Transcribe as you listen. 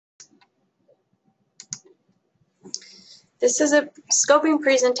This is a scoping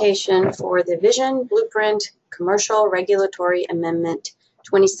presentation for the Vision Blueprint Commercial Regulatory Amendment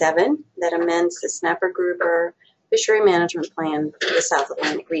 27 that amends the Snapper Grouper Fishery Management Plan for the South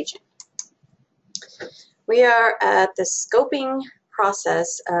Atlantic region. We are at the scoping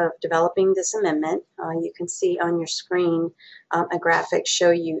process of developing this amendment. You can see on your screen a graphic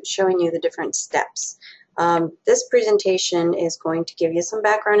showing you the different steps. This presentation is going to give you some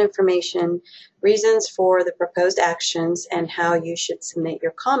background information, reasons for the proposed actions, and how you should submit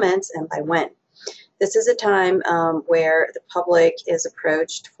your comments and by when. This is a time where the public is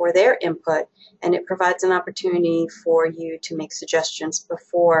approached for their input, and it provides an opportunity for you to make suggestions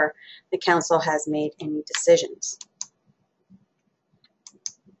before the council has made any decisions.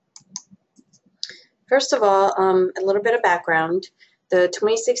 First of all, a little bit of background. The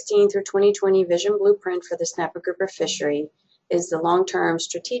 2016 through 2020 Vision Blueprint for the Snapper Grouper fishery is the long-term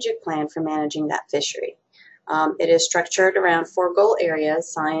strategic plan for managing that fishery. It is structured around 4 goal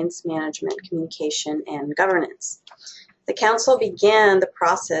areas: science, management, communication, and governance. The council began the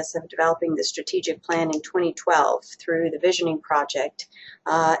process of developing the strategic plan in 2012 through the Visioning Project,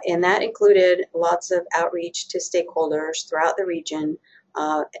 and that included lots of outreach to stakeholders throughout the region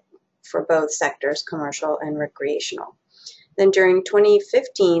for both sectors, commercial and recreational. Then during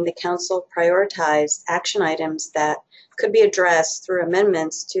 2015, the council prioritized action items that could be addressed through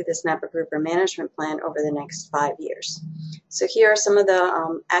amendments to the Snapper Grouper Management Plan over the next 5 years. So here are some of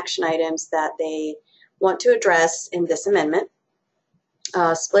the action items that they want to address in this amendment.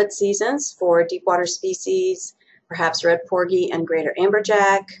 Split seasons for deep water species, perhaps red porgy and greater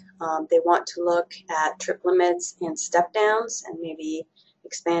amberjack. They want to look at trip limits and step downs and maybe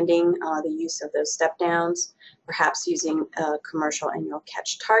expanding the use of those step downs, perhaps using a commercial annual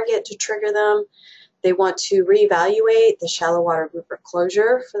catch target to trigger them. They want to reevaluate the shallow water grouper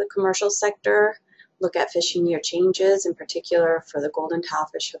closure for the commercial sector, look at fishing year changes, in particular for the golden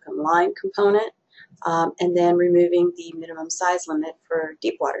tilefish hook and line component, and then removing the minimum size limit for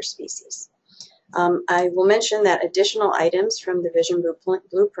deep water species. I will mention that additional items from the Vision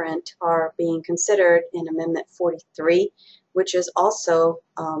Blueprint are being considered in Amendment 43, which is also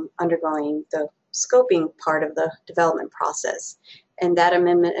undergoing the scoping part of the development process. And that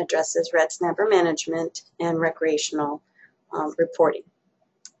amendment addresses red snapper management and recreational reporting.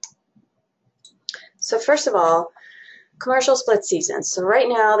 So first of all, commercial split seasons. So right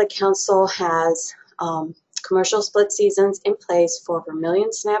now the council has commercial split seasons in place for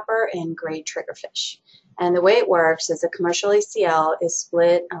vermilion snapper and gray triggerfish. And the way it works is a commercial ACL is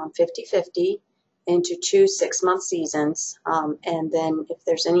split 50-50 into 2 6-month seasons, and then if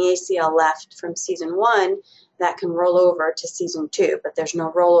there's any ACL left from season 1, that can roll over to season 2, but there's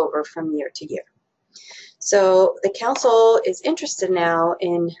no rollover from year to year. So the council is interested now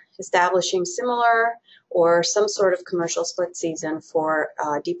in establishing similar or some sort of commercial split season for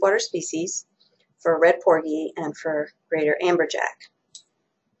deep water species, for red porgy, and for greater amberjack.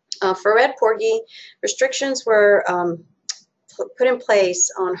 For red porgy, restrictions were put in place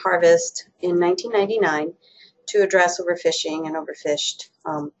on harvest in 1999 to address overfishing and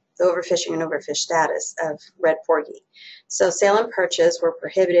the overfishing and overfish status of red porgy. So sale and purchase were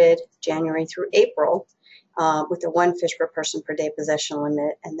prohibited January through April with a 1 fish per person per day possession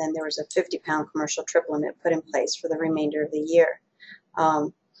limit, and then there was a 50-pound commercial trip limit put in place for the remainder of the year.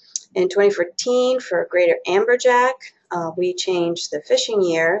 In 2014, for greater amberjack, we changed the fishing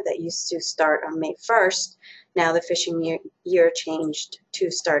year that used to start on May 1st. Now the fishing year changed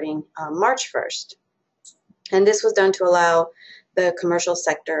to starting March 1st. And this was done to allow the commercial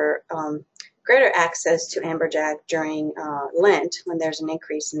sector greater access to amberjack during Lent, when there's an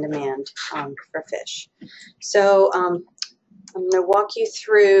increase in demand for fish. So I'm going to walk you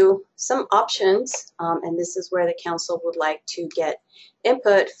through some options, and this is where the council would like to get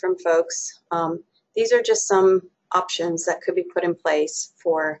input from folks. These are just some options that could be put in place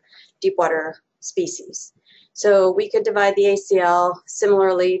for deep water species. So we could divide the ACL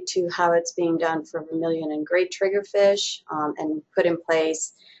similarly to how it's being done for vermilion and gray triggerfish, and put in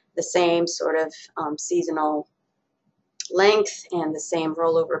place the same sort of seasonal length and the same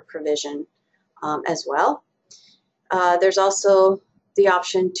rollover provision as well. There's also the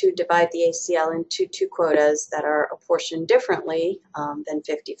option to divide the ACL into 2 quotas that are apportioned differently than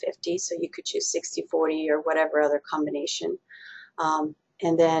 50-50. So you could choose 60-40 or whatever other combination.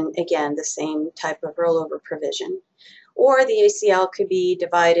 And then again, the same type of rollover provision. Or the ACL could be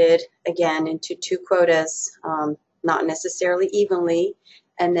divided again into 2 quotas, not necessarily evenly,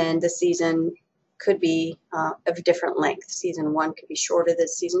 and then the season could be of different length. Season 1 could be shorter than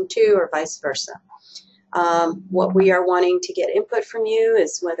season 2, or vice versa. What we are wanting to get input from you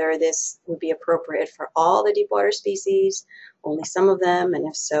is whether this would be appropriate for all the deep water species, only some of them, and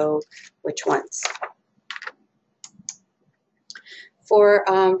if so, which ones. For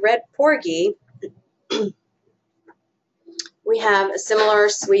red porgy, we have a similar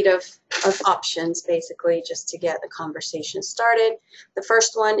suite of options, basically, just to get the conversation started. The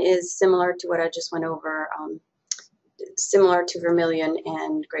first one is similar to what I just went over, similar to vermilion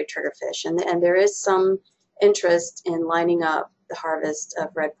and gray triggerfish. And there is some interest in lining up the harvest of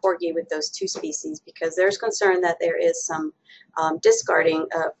red porgy with those two species, because there's concern that there is some discarding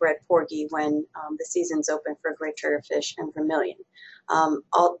of red porgy when the season's open for gray triggerfish and vermilion.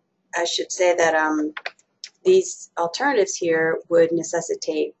 I should say that these alternatives here would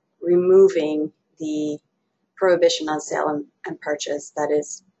necessitate removing the prohibition on sale and purchase that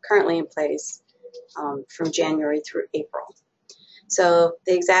is currently in place from January through April. So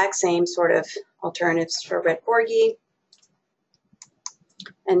the exact same sort of alternatives for red porgy.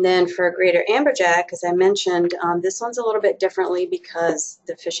 And then for greater amberjack, as I mentioned, this one's a little bit differently because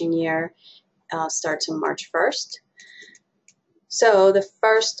the fishing year starts on March 1st. So the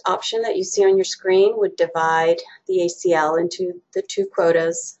first option that you see on your screen would divide the ACL into the two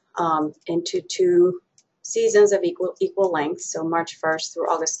quotas, into two seasons of equal length, so March 1st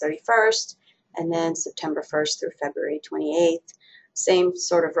through August 31st, and then September 1st through February 28th. Same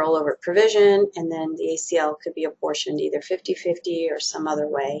sort of rollover provision, and then the ACL could be apportioned either 50-50 or some other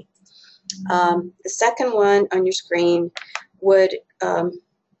way. The second one on your screen would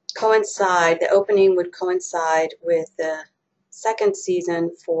coincide, the opening would coincide with the second season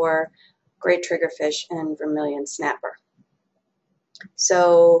for gray triggerfish and vermilion snapper.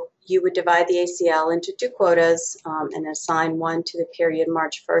 So you would divide the ACL into two quotas and assign one to the period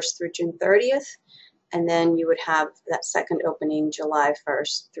March 1st through June 30th, and then you would have that second opening July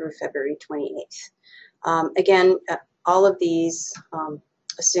 1st through February 28th. Again, all of these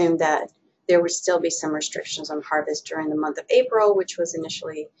assume that there would still be some restrictions on harvest during the month of April, which was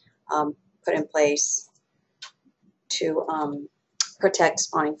initially put in place to protect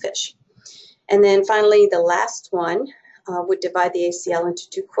spawning fish. And then finally, the last one would divide the ACL into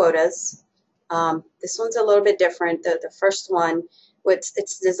two quotas. This one's a little bit different. The first one,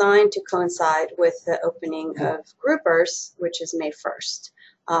 it's designed to coincide with the opening of groupers, which is May 1st.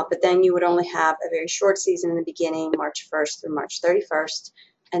 But then you would only have a very short season in the beginning, March 1st through March 31st,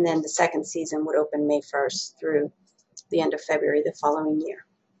 and then the second season would open May 1st through the end of February the following year.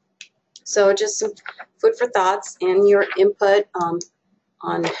 So just some food for thoughts and your input on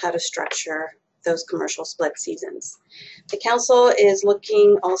how to structure those commercial split seasons. The council is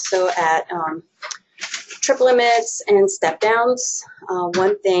looking also at trip limits and step downs.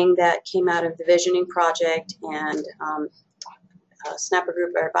 One thing that came out of the visioning project and Snapper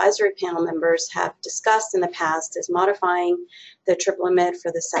Group Advisory Panel members have discussed in the past is modifying the trip limit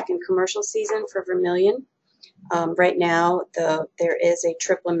for the second commercial season for vermilion. Right now, there is a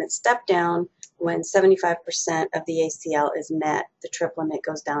trip limit step down when 75% of the ACL is met. The trip limit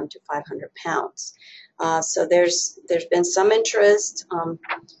goes down to 500 pounds. So there's been some interest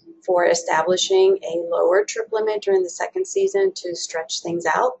for establishing a lower trip limit during the second season to stretch things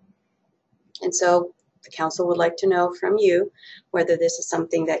out. And so the council would like to know from you whether this is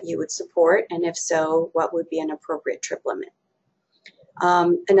something that you would support, and if so, what would be an appropriate trip limit.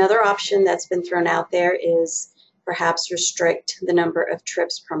 Another option that's been thrown out there is perhaps restrict the number of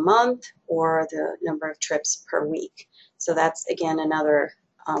trips per month or the number of trips per week. So that's, again, another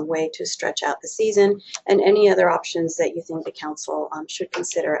way to stretch out the season, and any other options that you think the council should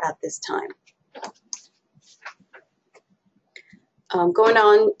consider at this time. Going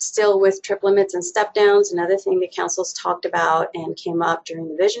on still with trip limits and step downs, another thing the council's talked about and came up during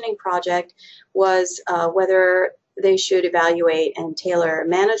the visioning project was whether they should evaluate and tailor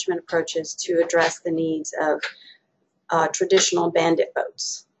management approaches to address the needs of traditional bandit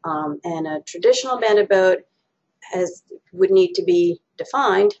boats. And a traditional bandit boat would need to be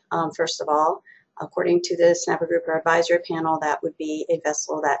defined, first of all. According to the Snapper Group Advisory Panel, that would be a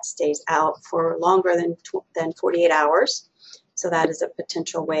vessel that stays out for longer than 48 hours. So that is a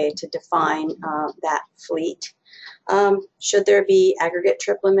potential way to define that fleet. Should there be aggregate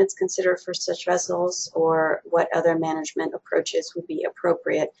trip limits considered for such vessels, or what other management approaches would be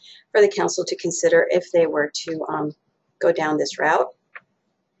appropriate for the council to consider if they were to go down this route?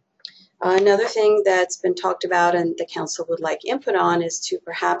 Another thing that's been talked about and the council would like input on is to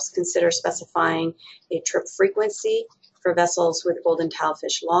perhaps consider specifying a trip frequency for vessels with golden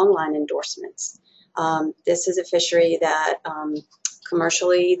tilefish longline endorsements. This is a fishery that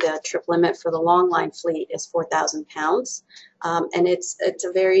Commercially, the trip limit for the longline fleet is 4,000 pounds, and it's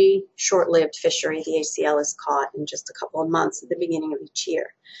a very short-lived fishery. The ACL is caught in just a couple of months at the beginning of each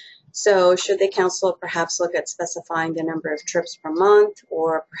year. So should the council perhaps look at specifying the number of trips per month,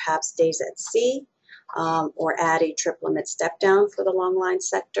 or perhaps days at sea, or add a trip limit step down for the longline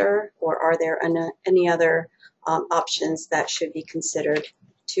sector, or are there any other options that should be considered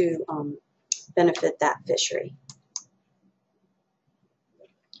to benefit that fishery?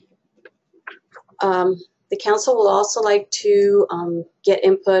 The council will also like to get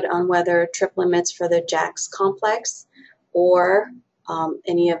input on whether trip limits for the JAX complex or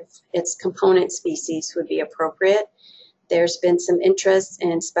any of its component species would be appropriate. There's been some interest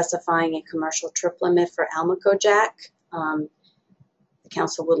in specifying a commercial trip limit for Almaco jack. The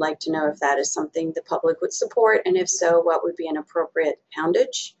council would like to know if that is something the public would support, and if so, what would be an appropriate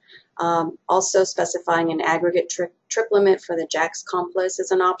poundage. Also specifying an aggregate trip limit for the JAX complex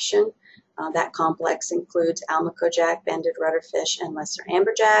is an option. That complex includes Almaco jack, banded rudderfish, and lesser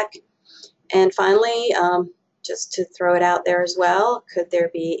amberjack. And finally, just to throw it out there as well, could there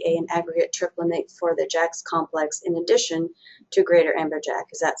be an aggregate trip limit for the JAX complex in addition to greater amberjack?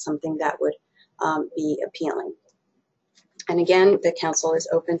 Is that something that would be appealing? And again, the council is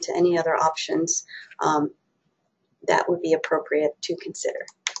open to any other options that would be appropriate to consider.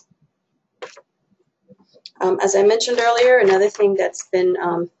 As I mentioned earlier, another thing that's been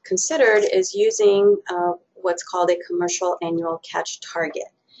considered is using what's called a commercial annual catch target.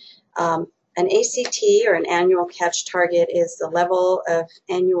 An ACT, or an annual catch target, is the level of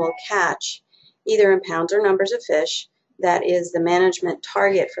annual catch, either in pounds or numbers of fish, that is the management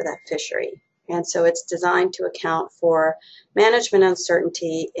target for that fishery. And so it's designed to account for management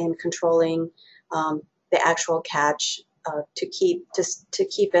uncertainty in controlling the actual catch to keep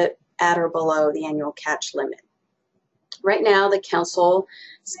it at or below the annual catch limit. Right now, the council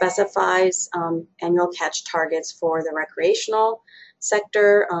specifies annual catch targets for the recreational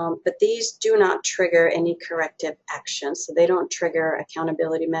sector, but these do not trigger any corrective action, so they don't trigger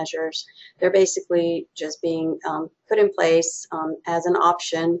accountability measures. They're basically just being put in place as an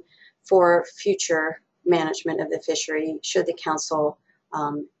option for future management of the fishery should the council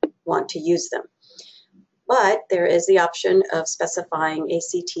want to use them. But there is the option of specifying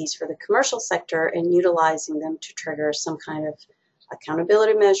ACTs for the commercial sector and utilizing them to trigger some kind of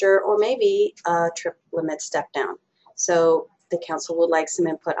accountability measure, or maybe a trip limit step down. So the council would like some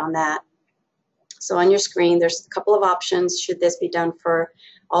input on that. So on your screen, there's a couple of options. Should this be done for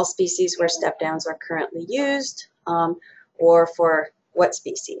all species where step downs are currently used, or for what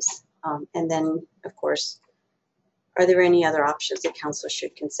species? And then, of course, are there any other options the council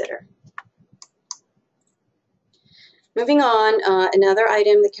should consider? Moving on, another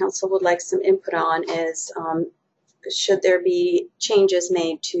item the council would like some input on is should there be changes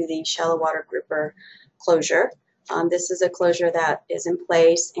made to the shallow water grouper closure. This is a closure that is in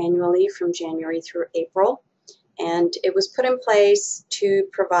place annually from January through April, and it was put in place to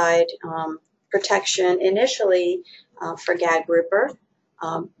provide protection initially for gag grouper,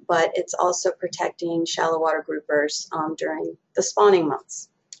 but it's also protecting shallow water groupers during the spawning months.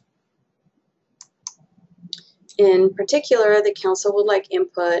 In particular, the council would like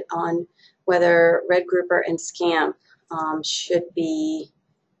input on whether red grouper and scamp should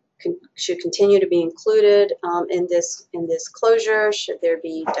continue to be included in this closure. Should there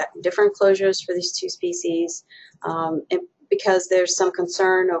be different closures for these two species? Because there's some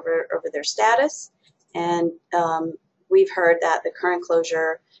concern over their status, and we've heard that the current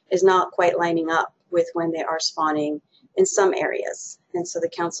closure is not quite lining up with when they are spawning in some areas. And so the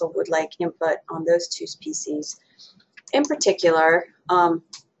council would like input on those two species in particular. And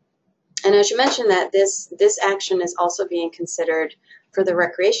I should mention that this action is also being considered for the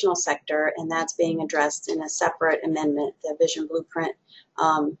recreational sector, and that's being addressed in a separate amendment, the Vision Blueprint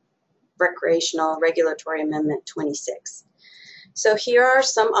Recreational Regulatory Amendment 26. So here are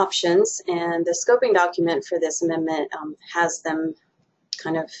some options, and the scoping document for this amendment has them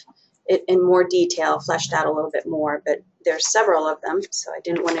kind of in more detail, fleshed out a little bit more, but there's several of them, so I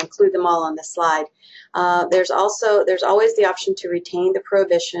didn't want to include them all on the slide. There's always the option to retain the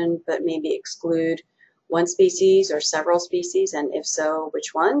prohibition, but maybe exclude one species or several species, and if so,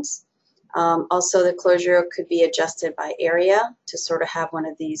 which ones. Also, the closure could be adjusted by area to sort of have one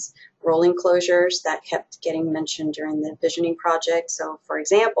of these rolling closures that kept getting mentioned during the visioning project. So, for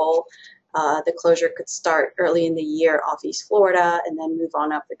example, the closure could start early in the year off East Florida and then move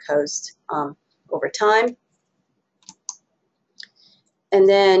on up the coast over time. And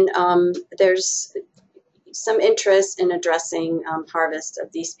then some interest in addressing harvest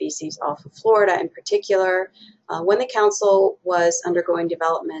of these species off of Florida in particular. When the Council was undergoing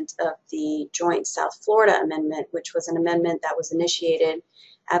development of the Joint South Florida Amendment, which was an amendment that was initiated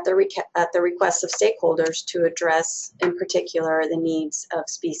at the request of stakeholders to address, in particular, the needs of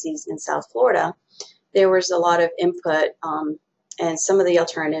species in South Florida, there was a lot of input, and some of the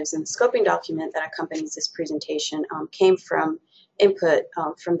alternatives in the scoping document that accompanies this presentation came from input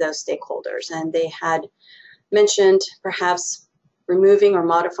from those stakeholders. And they had mentioned perhaps removing or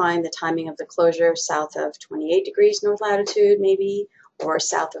modifying the timing of the closure south of 28 degrees north latitude, maybe, or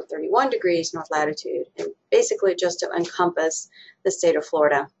south of 31 degrees north latitude, and basically just to encompass the state of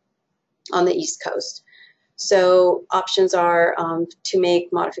Florida on the East Coast. So options are to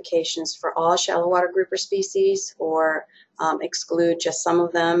make modifications for all shallow water grouper species, or exclude just some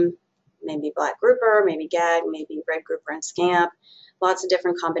of them, maybe black grouper, maybe gag, maybe red grouper and scamp. Lots of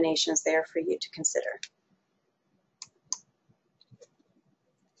different combinations there for you to consider.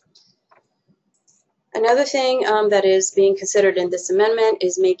 Another thing that is being considered in this amendment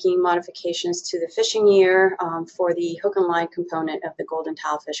is making modifications to the fishing year for the hook and line component of the golden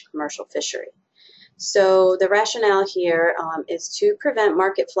tilefish commercial fishery. So the rationale here is to prevent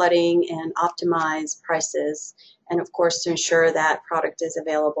market flooding and optimize prices, and of course to ensure that product is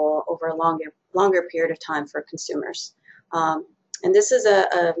available over a longer period of time for consumers. And this is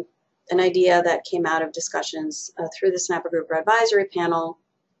an idea that came out of discussions through the Snapper Grouper Advisory Panel.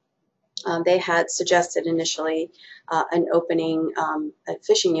 They had suggested initially an opening, a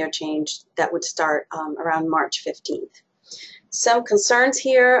fishing year change that would start around March 15th. Some concerns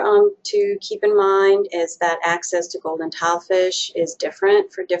here to keep in mind is that access to golden tilefish is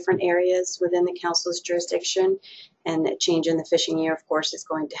different for different areas within the Council's jurisdiction, and a change in the fishing year, of course, is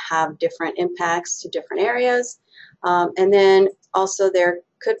going to have different impacts to different areas. And then also there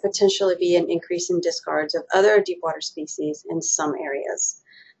could potentially be an increase in discards of other deep water species in some areas.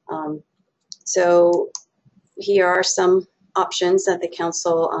 So here are some options that the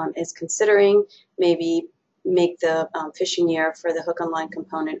Council is considering. Maybe make the fishing year for the hook and line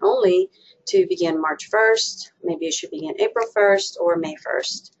component only to begin March 1st. Maybe it should begin April 1st or May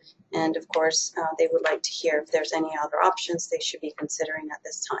 1st. And of course, they would like to hear if there's any other options they should be considering at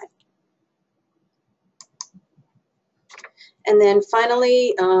this time. And then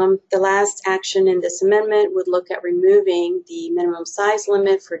finally, the last action in this amendment would look at removing the minimum size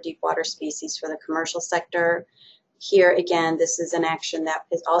limit for deep water species for the commercial sector. Here again, this is an action that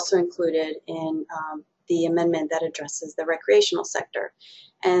is also included in the amendment that addresses the recreational sector.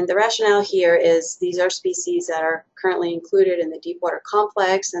 And the rationale here is these are species that are currently included in the deep water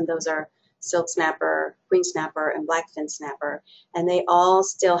complex, and those are silt snapper, queen snapper, and blackfin snapper, and they all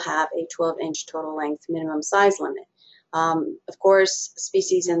still have a 12-inch total length minimum size limit. Of course,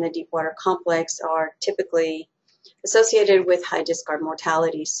 species in the deep water complex are typically associated with high discard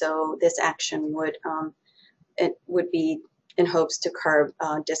mortality, so this action would be in hopes to curb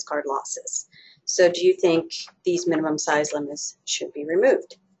discard losses. So do you think these minimum size limits should be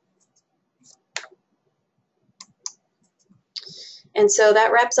removed? And so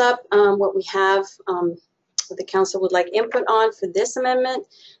that wraps up what we have, what the Council would like input on for this amendment.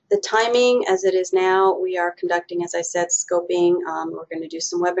 The timing, as it is now, we are conducting, as I said, scoping. We're going to do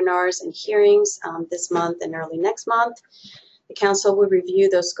some webinars and hearings this month and early next month. The Council will review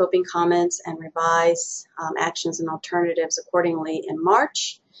those scoping comments and revise actions and alternatives accordingly in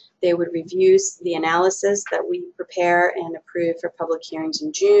March. They would review the analysis that we prepare and approve for public hearings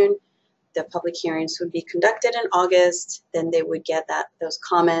in June. The public hearings would be conducted in August. Then they would get those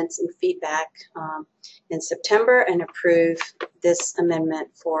comments and feedback in September and approve this amendment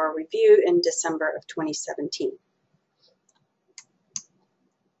for review in December of 2017.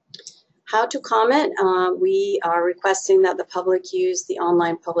 How to comment? We are requesting that the public use the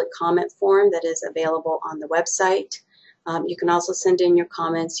online public comment form that is available on the website. You can also send in your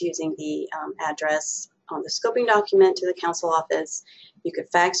comments using the address on the scoping document to the Council office. You could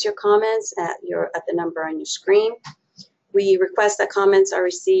fax your comments at the number on your screen. We request that comments are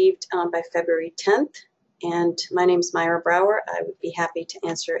received by February 10th. And my name is Myra Brower. I would be happy to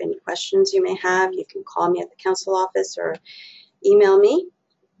answer any questions you may have. You can call me at the Council office or email me.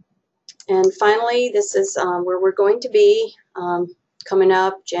 And finally, this is where we're going to be coming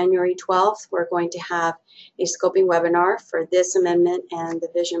up January 12th. We're going to have a scoping webinar for this amendment and the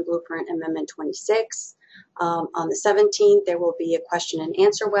Vision Blueprint Amendment 26. On the 17th, there will be a question and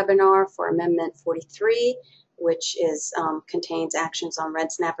answer webinar for Amendment 43, which contains actions on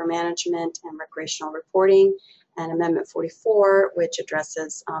red snapper management and recreational reporting, and Amendment 44, which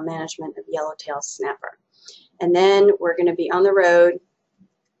addresses management of yellowtail snapper. And then we're going to be on the road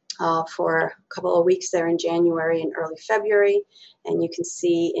for a couple of weeks there in January and early February, and you can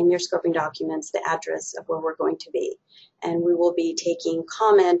see in your scoping documents the address of where we're going to be. And we will be taking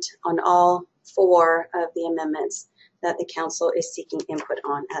comment on all 4 of the amendments that the council is seeking input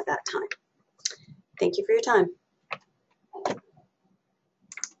on at that time. Thank you for your time.